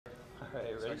All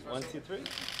right, ready? 1, 2, 3. Good.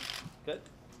 Here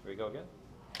we go again.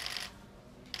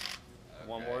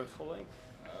 One more full length.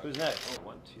 Who's next?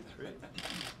 1, 2, 3.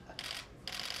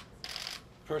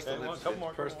 Purse the Okay, lips. couple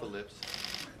more. Purse the lips.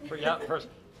 Yeah, first.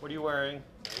 What are you wearing?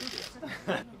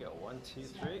 You go 1, 2,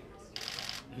 3.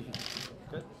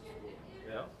 Good.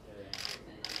 Yeah.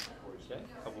 Okay,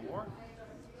 couple more.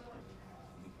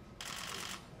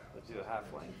 Let's do a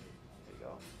half length. There you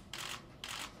go.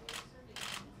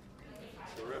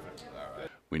 Terrific. All right.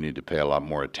 We need to pay a lot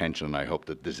more attention, and I hope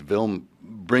that this film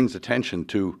brings attention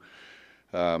to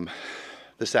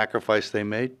the sacrifice they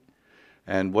made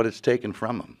and what it's taken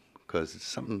from them, because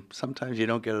sometimes you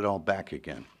don't get it all back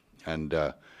again, and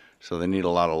so they need a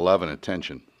lot of love and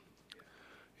attention.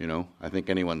 You know, I think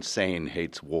anyone sane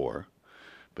hates war,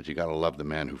 but you got to love the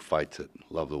man who fights it,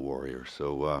 love the warrior.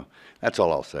 So that's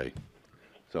all I'll say.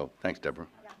 So thanks, Deborah.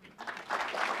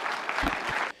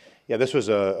 Yeah, this was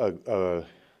a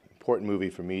important movie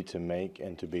for me to make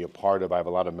and to be a part of. I have a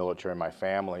lot of military in my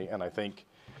family, and I think,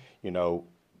 you know,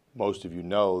 most of you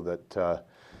know that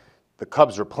the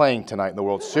Cubs are playing tonight in the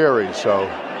World Series, so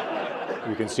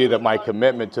you can see that my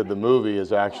commitment to the movie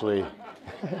is actually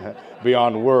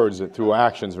beyond words and through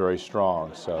actions very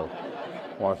strong. So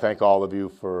I want to thank all of you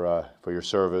for your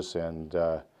service, and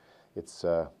it's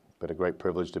been a great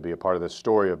privilege to be a part of the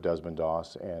story of Desmond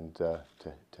Doss and to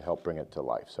help bring it to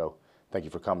life. So thank you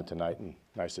for coming tonight, and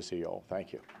nice to see you all.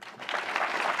 Thank you.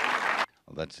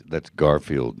 Well, that's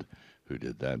Garfield who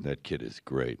did that. That kid is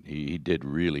great. He did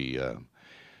really, I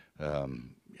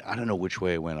don't know which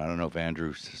way it went. I don't know if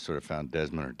Andrew sort of found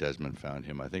Desmond or Desmond found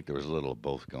him. I think there was a little of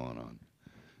both going on.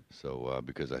 So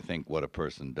because I think what a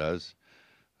person does,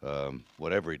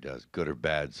 whatever he does, good or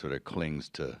bad, sort of clings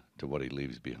to what he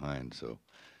leaves behind. So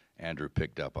Andrew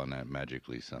picked up on that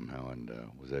magically somehow and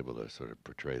was able to sort of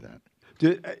portray that.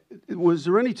 Was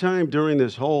there any time during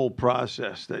this whole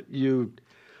process that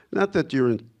not that your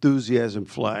enthusiasm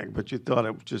flagged, but you thought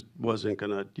it just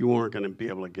you weren't gonna be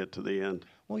able to get to the end?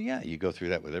 Well, yeah, you go through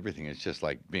that with everything. It's just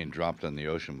like being dropped on the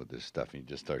ocean with this stuff, and you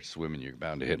just start swimming. You're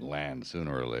bound to hit land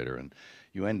sooner or later, and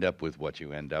you end up with what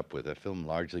you end up with. A film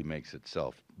largely makes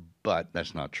itself, but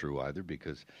that's not true either,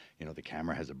 because, you know, the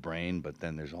camera has a brain, but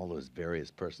then there's all those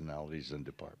various personalities and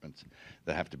departments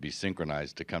that have to be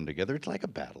synchronized to come together. It's like a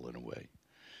battle in a way.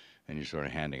 And you're sort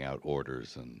of handing out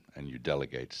orders, and you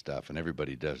delegate stuff, and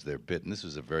everybody does their bit. And this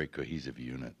was a very cohesive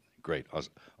unit. Great.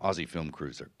 Aussie film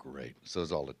crews are great. So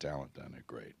is all the talent down there.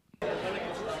 Great. Because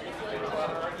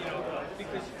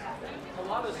a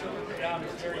lot of stuff down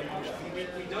is very emotional.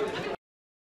 We know